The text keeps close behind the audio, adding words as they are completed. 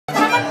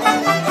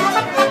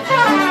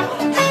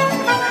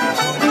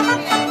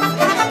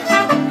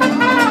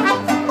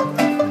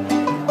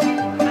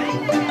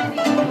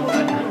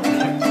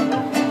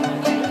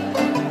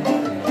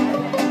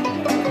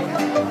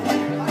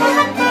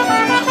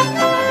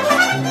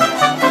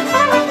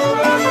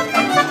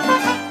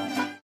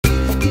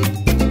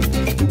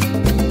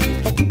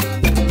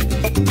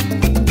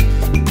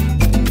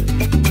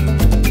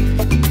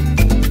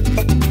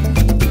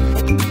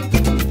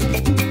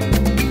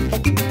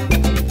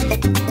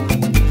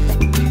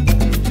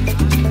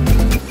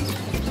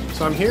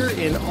So I'm here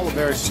in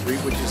Olivera Street,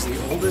 which is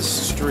the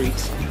oldest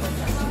street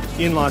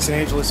in Los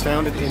Angeles,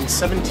 founded in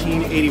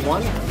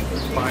 1781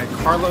 by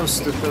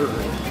Carlos III.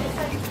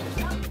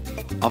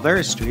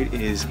 Olvera Street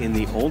is in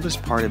the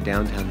oldest part of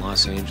downtown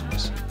Los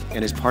Angeles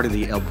and is part of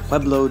the El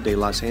Pueblo de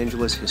Los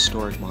Angeles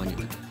Historic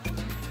Monument.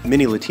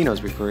 Many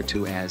Latinos refer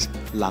to it as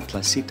La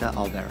Placita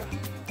Olvera.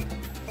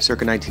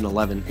 Circa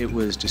 1911, it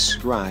was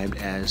described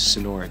as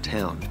Sonora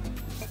Town.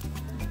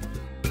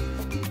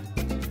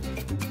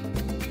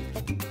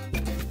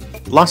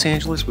 Los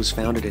Angeles was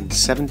founded in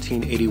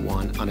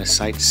 1781 on a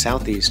site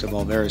southeast of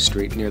Olvera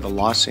Street near the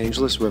Los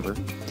Angeles River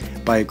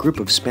by a group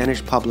of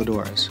Spanish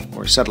pobladores,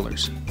 or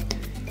settlers,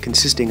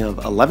 consisting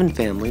of 11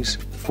 families,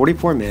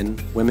 44 men,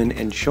 women,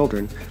 and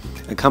children,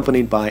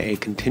 accompanied by a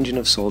contingent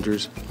of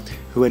soldiers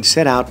who had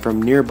set out from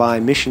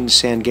nearby Mission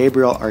San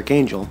Gabriel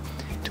Archangel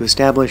to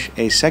establish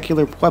a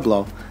secular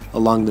pueblo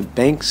along the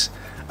banks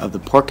of the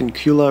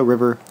Porciuncula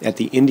River at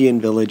the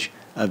Indian village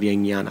of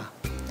Yangana.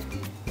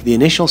 The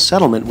initial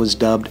settlement was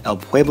dubbed El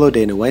Pueblo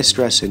de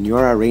Nuestra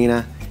Señora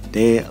Reina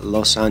de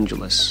Los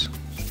Angeles.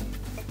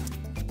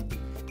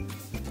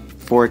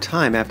 For a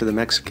time after the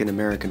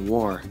Mexican-American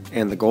War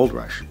and the Gold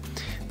Rush,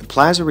 the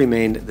plaza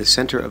remained the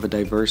center of a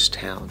diverse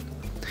town.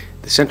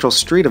 The central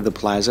street of the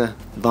plaza,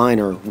 Vine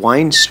or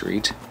Wine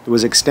Street,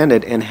 was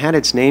extended and had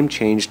its name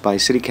changed by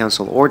City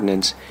Council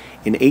ordinance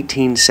in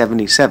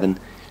 1877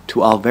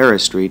 to Olvera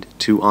Street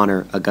to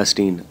honor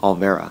Augustine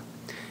Olvera,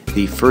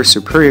 the first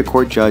Superior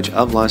Court Judge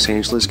of Los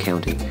Angeles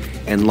County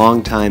and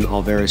longtime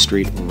Olvera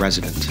Street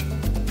resident.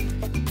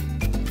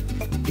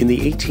 In the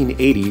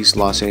 1880s,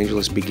 Los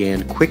Angeles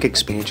began quick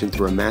expansion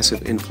through a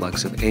massive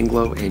influx of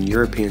Anglo and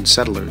European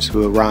settlers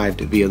who arrived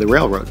via the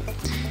railroad.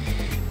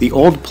 The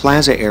old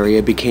plaza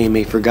area became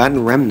a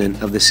forgotten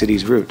remnant of the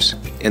city's roots,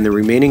 and the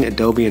remaining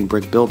adobe and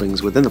brick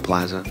buildings within the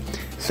plaza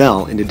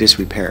fell into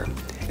disrepair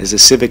as the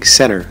civic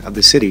center of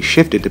the city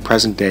shifted to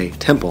present-day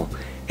Temple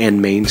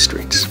and Main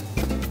Streets.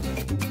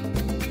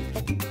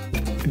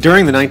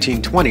 During the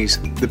 1920s,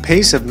 the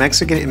pace of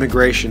Mexican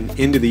immigration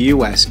into the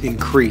U.S.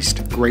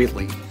 increased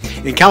greatly,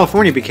 and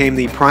California became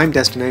the prime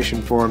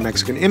destination for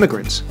Mexican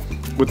immigrants,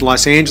 with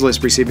Los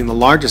Angeles receiving the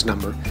largest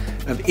number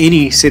of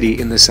any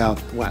city in the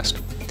Southwest.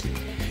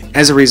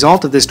 As a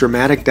result of this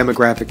dramatic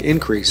demographic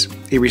increase,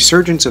 a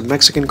resurgence of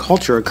Mexican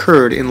culture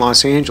occurred in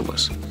Los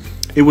Angeles.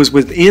 It was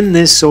within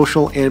this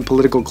social and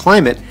political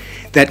climate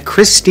that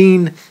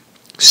Christine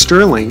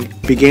Sterling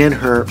began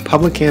her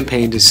public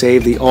campaign to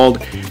save the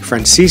old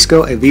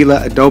Francisco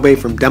Avila adobe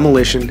from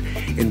demolition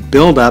and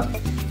build up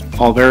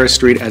Olvera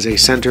Street as a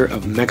center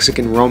of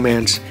Mexican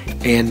romance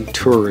and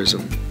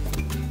tourism.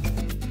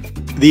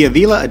 The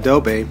Avila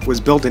adobe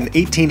was built in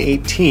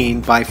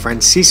 1818 by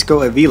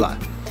Francisco Avila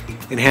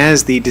and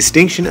has the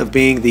distinction of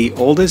being the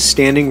oldest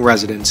standing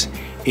residence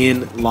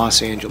in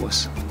Los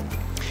Angeles.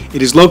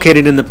 It is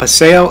located in the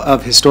Paseo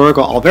of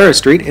historical Olvera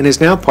Street and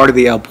is now part of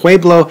the El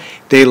Pueblo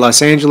de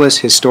Los Angeles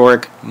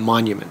Historic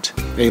Monument,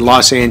 a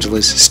Los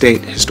Angeles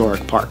State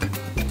Historic Park.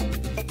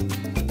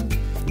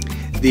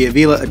 The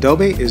Avila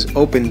adobe is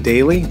open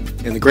daily,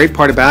 and the great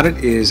part about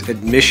it is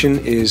admission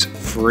is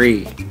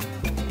free.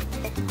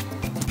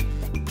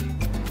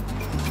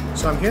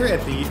 So I'm here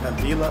at the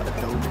Avila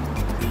adobe,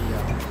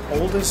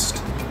 the oldest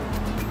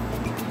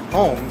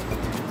home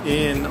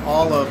in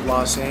all of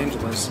Los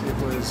Angeles. It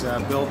was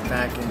built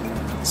back in the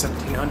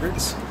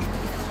 1700s.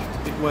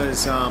 It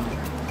was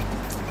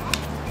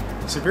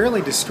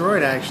severely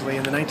destroyed actually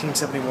in the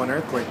 1971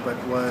 earthquake,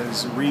 but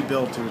was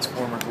rebuilt to its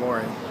former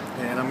glory.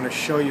 And I'm going to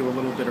show you a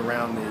little bit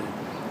around the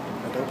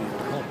adobe of the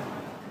home.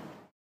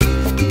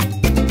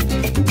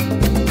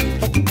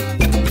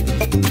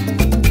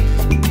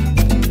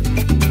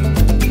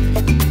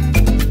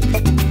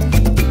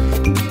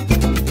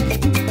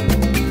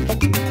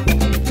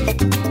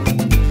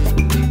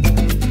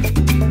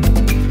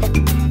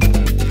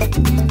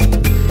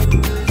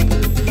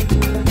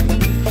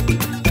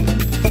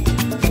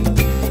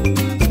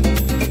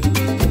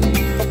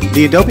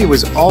 The adobe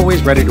was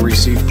always ready to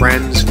receive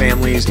friends,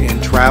 families,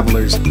 and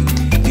travelers,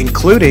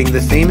 including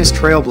the famous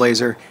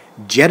trailblazer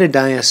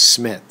Jedediah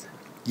Smith.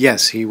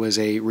 Yes, he was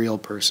a real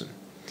person.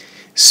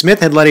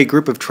 Smith had led a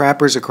group of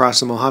trappers across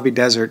the Mojave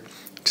Desert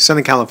to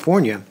Southern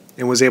California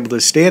and was able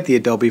to stay at the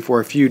adobe for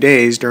a few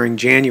days during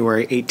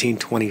January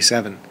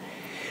 1827.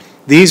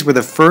 These were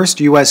the first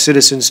U.S.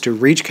 citizens to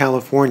reach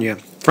California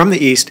from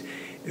the east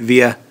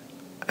via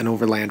an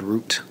overland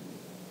route.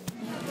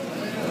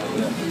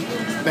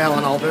 Now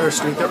on Olvera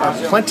Street there are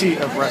plenty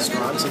of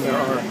restaurants and there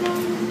are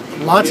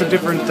lots of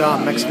different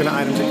Mexican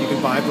items that you can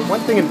buy, but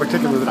one thing in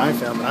particular that I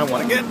found that I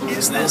want to get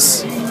is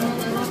this. Look at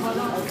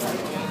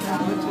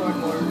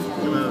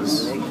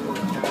those.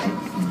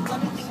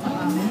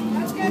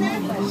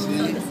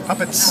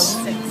 Puppets.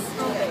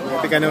 I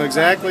think I know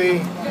exactly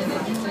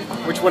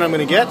which one I'm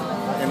going to get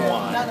and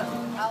why.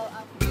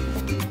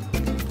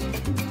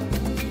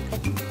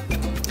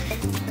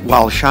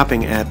 While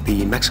shopping at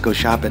the Mexico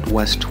Shop at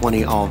West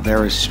 20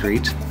 Olvera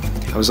Street,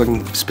 I was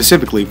looking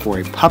specifically for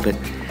a puppet.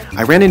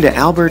 I ran into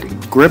Albert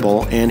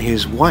Gribbell and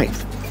his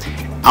wife.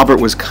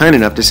 Albert was kind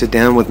enough to sit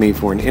down with me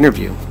for an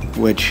interview,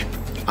 which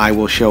I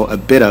will show a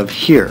bit of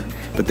here,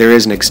 but there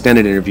is an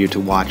extended interview to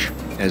watch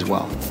as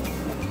well.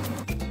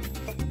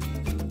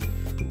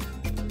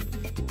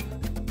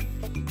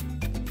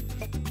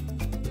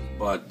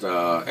 But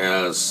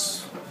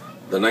as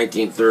the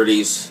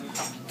 1930s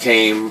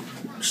came,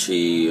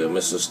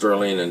 Mrs.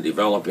 Sterling, in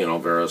developing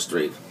Olvera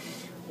Street,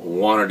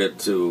 wanted it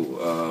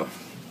to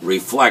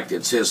reflect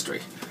its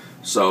history.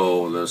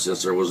 So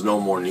since there was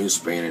no more New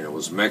Spain and it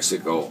was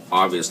Mexico,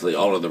 obviously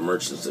all of the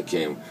merchants that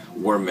came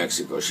were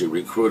Mexico. She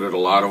recruited a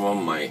lot of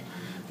them.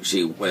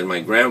 When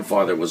my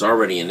grandfather was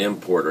already an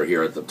importer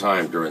here at the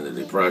time during the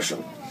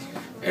Depression,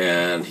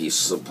 and he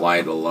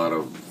supplied a lot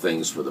of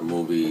things for the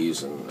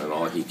movies and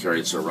all. He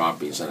carried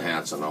serapes and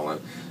hats and all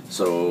that.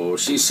 So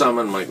she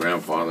summoned my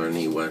grandfather, and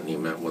he went and he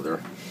met with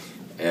her.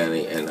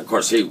 And of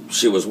course,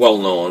 she was well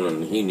known,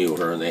 and he knew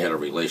her, and they had a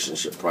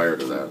relationship prior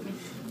to that.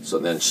 So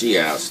then she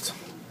asked,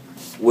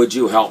 "Would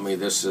you help me?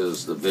 This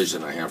is the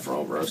vision I have for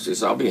Olvera." She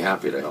said, "I'll be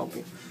happy to help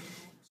you."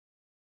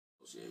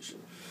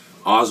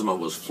 OSMA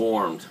was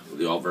formed,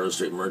 the Olvera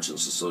Street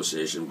Merchants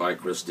Association, by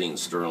Christine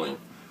Sterling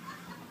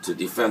to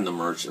defend the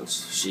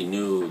merchants. She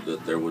knew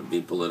that there would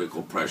be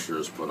political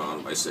pressures put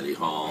on by City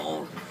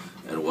Hall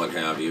and what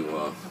have you.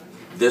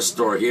 This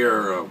store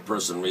here, a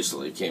person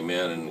recently came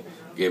in and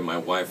gave my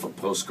wife a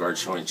postcard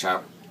showing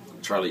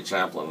Charlie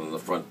Chaplin in the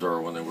front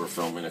door when they were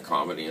filming a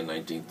comedy in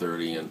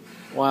 1930, and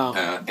wow.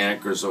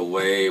 Anchors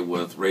Away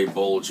with Ray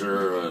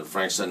Bolger and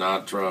Frank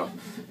Sinatra,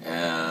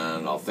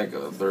 and I'll think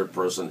of a third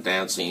person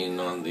dancing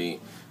on the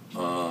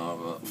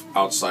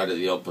outside of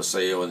the El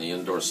Paseo, and the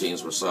indoor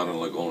scenes were shot in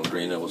La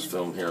Golondrina. Was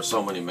filmed here.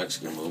 So many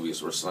Mexican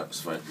movies were shot,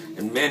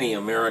 and many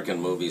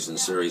American movies and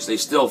series. They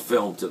still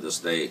film to this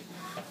day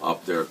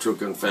up there. True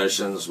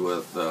Confessions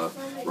with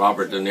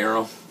Robert De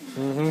Niro.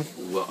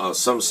 Mm-hmm.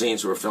 Some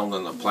scenes were filmed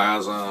in the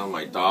plaza.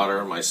 My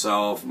daughter,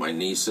 myself, my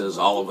nieces,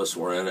 all of us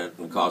were in it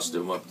in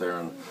costume up there,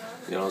 and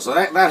so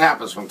that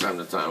happens from time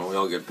to time. We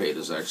all get paid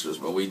as extras,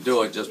 but we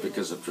do it just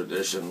because of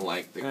tradition,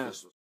 like the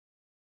Christmas.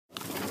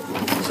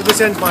 So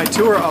this ends my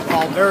tour of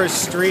Olvera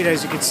Street.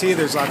 As you can see,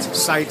 there's lots of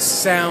sights,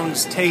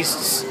 sounds,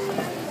 tastes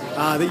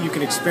that you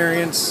can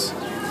experience.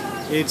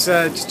 It's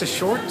just a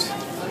short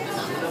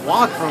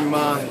walk from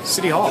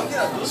City Hall.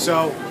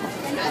 So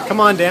come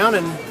on down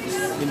and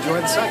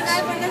enjoy the sights.